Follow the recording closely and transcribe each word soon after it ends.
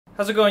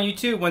How's it going,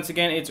 YouTube? Once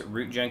again, it's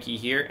Root Junkie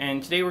here,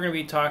 and today we're going to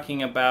be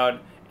talking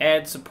about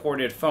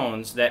ad-supported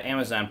phones that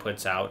Amazon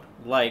puts out,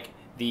 like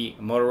the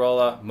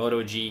Motorola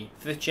Moto G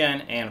 5th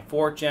Gen and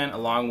 4th Gen,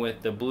 along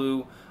with the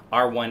blue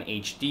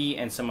R1 HD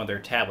and some other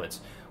tablets.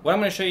 What I'm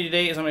going to show you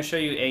today is I'm going to show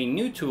you a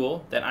new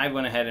tool that I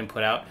went ahead and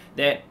put out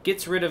that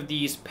gets rid of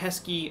these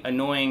pesky,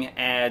 annoying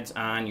ads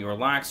on your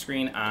lock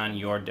screen on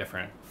your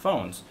different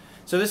phones.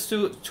 So this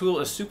tool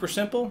is super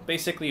simple,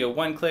 basically a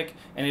one-click,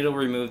 and it'll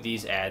remove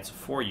these ads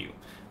for you.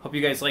 Hope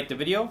you guys liked the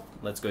video.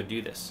 Let's go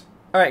do this.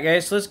 Alright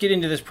guys, so let's get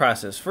into this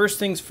process. First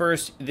things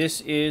first,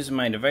 this is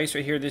my device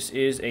right here. This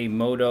is a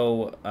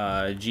Moto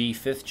G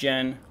 5th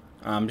Gen.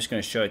 I'm just going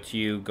to show it to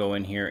you. Go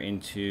in here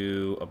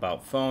into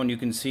About Phone. You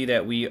can see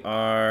that we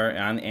are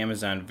on the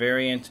Amazon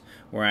variant.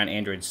 We're on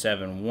Android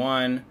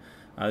 7.1.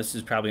 This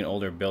is probably an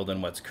older build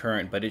than what's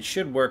current, but it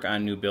should work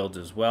on new builds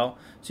as well.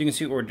 So you can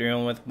see what we're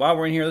dealing with. While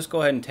we're in here, let's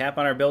go ahead and tap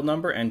on our build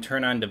number and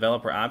turn on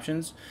developer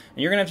options.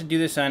 And you're going to have to do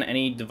this on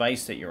any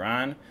device that you're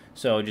on.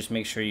 So just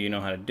make sure you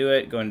know how to do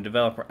it. Go into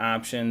developer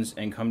options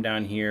and come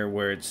down here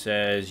where it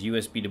says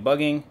USB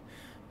debugging.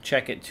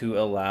 Check it to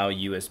allow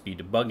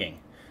USB debugging.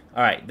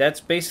 Alright,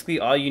 that's basically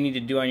all you need to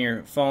do on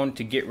your phone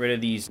to get rid of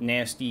these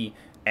nasty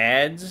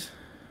ads.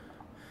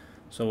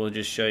 So we'll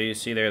just show you.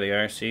 See, there they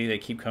are. See, they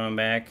keep coming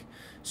back.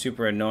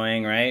 Super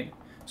annoying, right?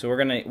 So we're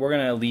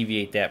gonna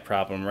alleviate that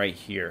problem right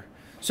here.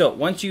 So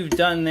once you've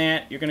done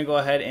that, you're gonna go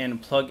ahead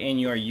and plug in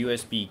your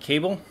USB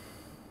cable.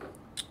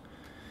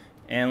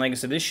 And like I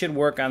said, this should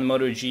work on the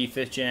Moto G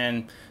 5th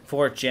Gen,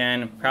 4th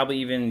Gen, probably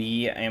even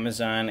the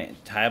Amazon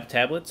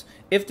tablets.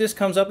 If this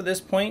comes up at this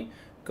point,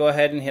 go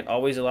ahead and hit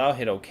Always Allow,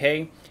 hit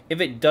OK.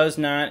 If it does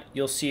not,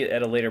 you'll see it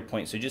at a later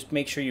point. So just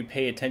make sure you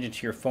pay attention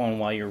to your phone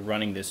while you're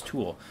running this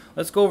tool.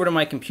 Let's go over to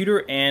my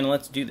computer and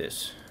let's do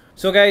this.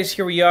 So guys,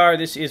 here we are.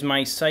 This is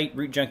my site,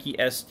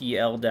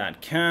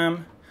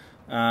 rootjunkiesdl.com.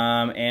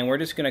 And we're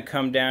just going to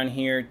come down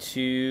here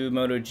to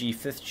Moto G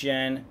 5th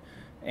Gen.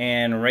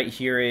 And right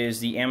here is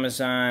the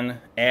Amazon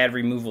ad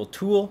removal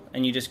tool.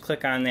 And you just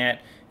click on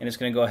that and it's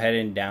going to go ahead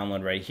and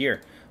download right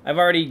here. I've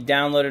already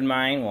downloaded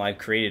mine. Well, I've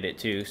created it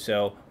too.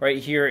 So right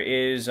here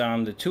is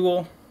the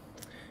tool.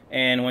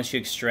 And once you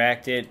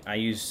extract it, I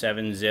use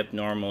 7-zip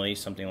normally,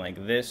 something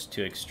like this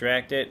to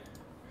extract it.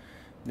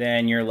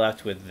 Then you're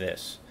left with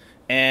this.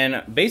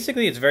 And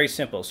basically it's very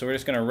simple. So we're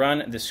just going to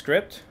run the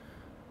script.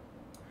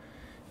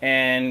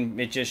 And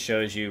it just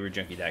shows you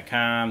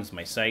rootjunkie.com. It's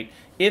my site.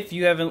 If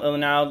you haven't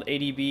allowed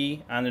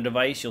ADB on the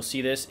device, you'll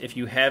see this. If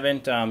you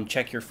haven't,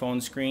 check your phone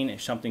screen.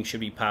 Something should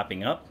be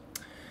popping up.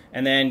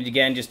 And then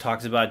again, just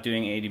talks about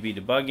doing ADB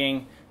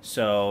debugging.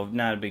 So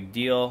not a big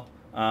deal.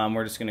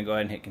 We're just going to go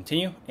ahead and hit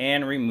continue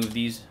and remove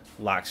these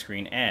lock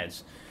screen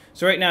ads.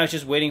 So right now it's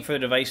just waiting for the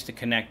device to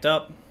connect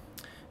up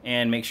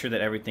and make sure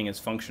that everything is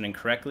functioning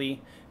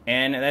correctly.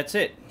 And that's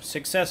it.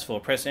 Successful.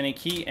 Press any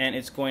key and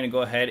it's going to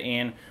go ahead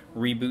and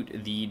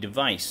reboot the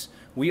device.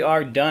 We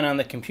are done on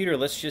the computer.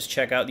 Let's just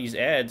check out these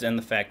ads and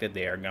the fact that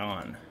they are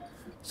gone.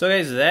 So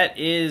guys, that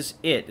is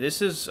it. This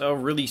is a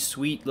really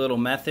sweet little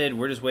method.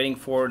 We're just waiting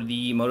for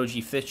the Moto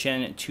G 5th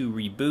Gen to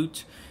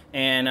reboot.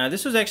 And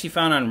this was actually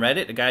found on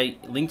Reddit. A guy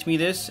linked me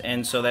this,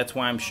 and so that's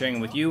why I'm sharing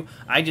it with you.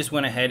 I just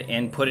went ahead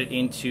and put it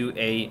into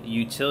a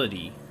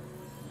utility.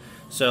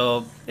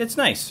 So it's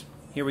nice.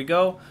 Here we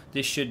go.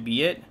 This should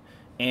be it.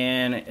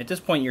 And at this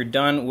point, you're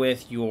done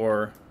with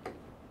your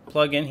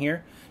plug-in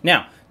here.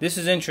 Now, this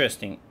is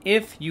interesting.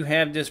 If you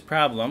have this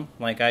problem,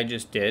 like I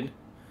just did,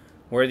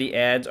 where the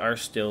ads are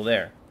still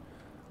there,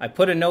 I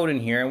put a note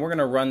in here, and we're going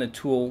to run the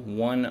tool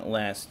one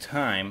last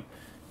time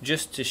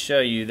just to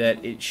show you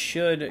that it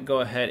should go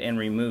ahead and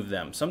remove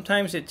them.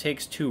 Sometimes it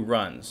takes 2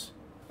 runs.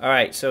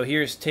 Alright, so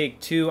here's take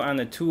 2 on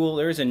the tool.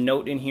 There's a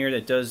note in here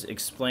that does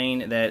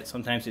explain that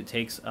sometimes it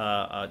takes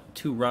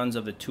 2 runs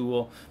of the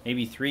tool,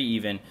 maybe 3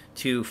 even,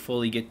 to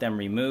fully get them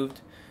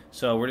removed.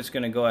 So we're just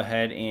going to go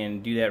ahead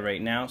and do that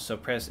right now. So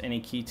press any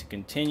key to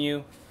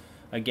continue.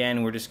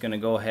 Again, we're just going to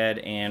go ahead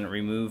and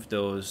remove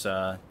those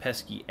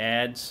pesky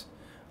ads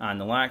on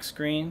the lock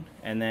screen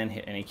and then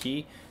hit any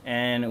key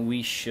and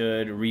we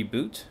should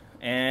reboot.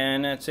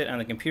 And that's it on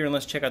the computer.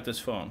 Let's check out this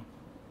phone.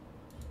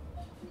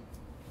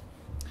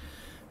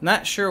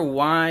 Not sure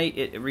why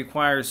it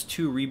requires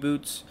 2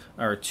 reboots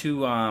or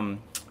 2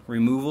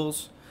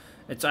 removals.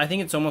 I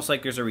think it's almost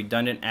like there's a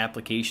redundant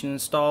application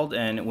installed,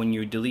 and when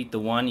you delete the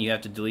one, you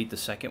have to delete the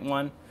second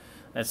one.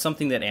 That's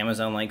something that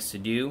Amazon likes to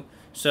do.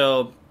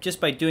 So just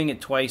by doing it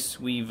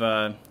twice, we've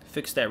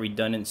fixed that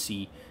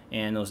redundancy,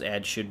 and those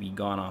ads should be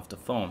gone off the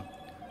phone.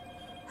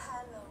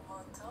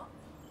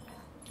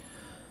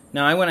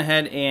 Now I went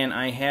ahead and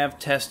I have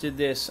tested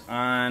this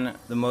on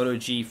the Moto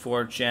G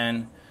 4th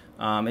Gen.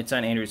 It's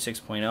on Android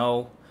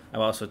 6.0. I've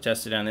also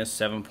tested on this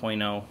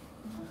 7.0.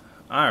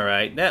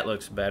 Alright, that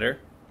looks better.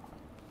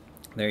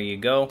 There you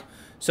go.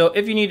 So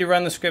if you need to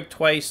run the script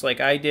twice like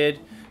I did,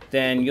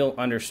 then you'll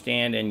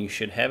understand and you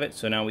should have it.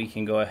 So now we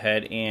can go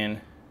ahead and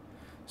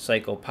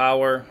cycle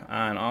power,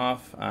 on,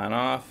 off, on,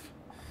 off.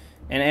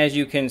 And as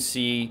you can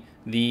see,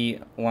 the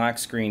lock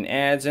screen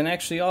ads, and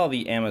actually all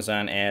the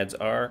Amazon ads,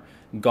 are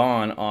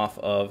gone off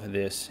of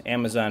this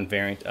Amazon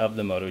variant of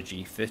the Moto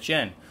G 5th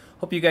Gen.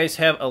 Hope you guys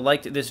have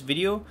liked this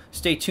video.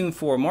 Stay tuned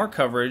for more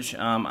coverage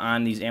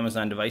on these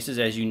Amazon devices.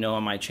 As you know,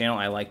 on my channel,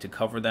 I like to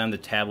cover them, the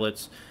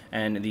tablets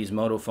and these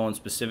Moto phones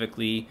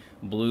specifically,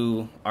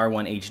 Blue,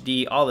 R1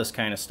 HD, all this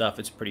kind of stuff.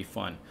 It's pretty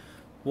fun.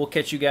 We'll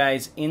catch you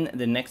guys in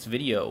the next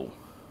video.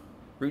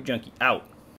 Root Junkie out.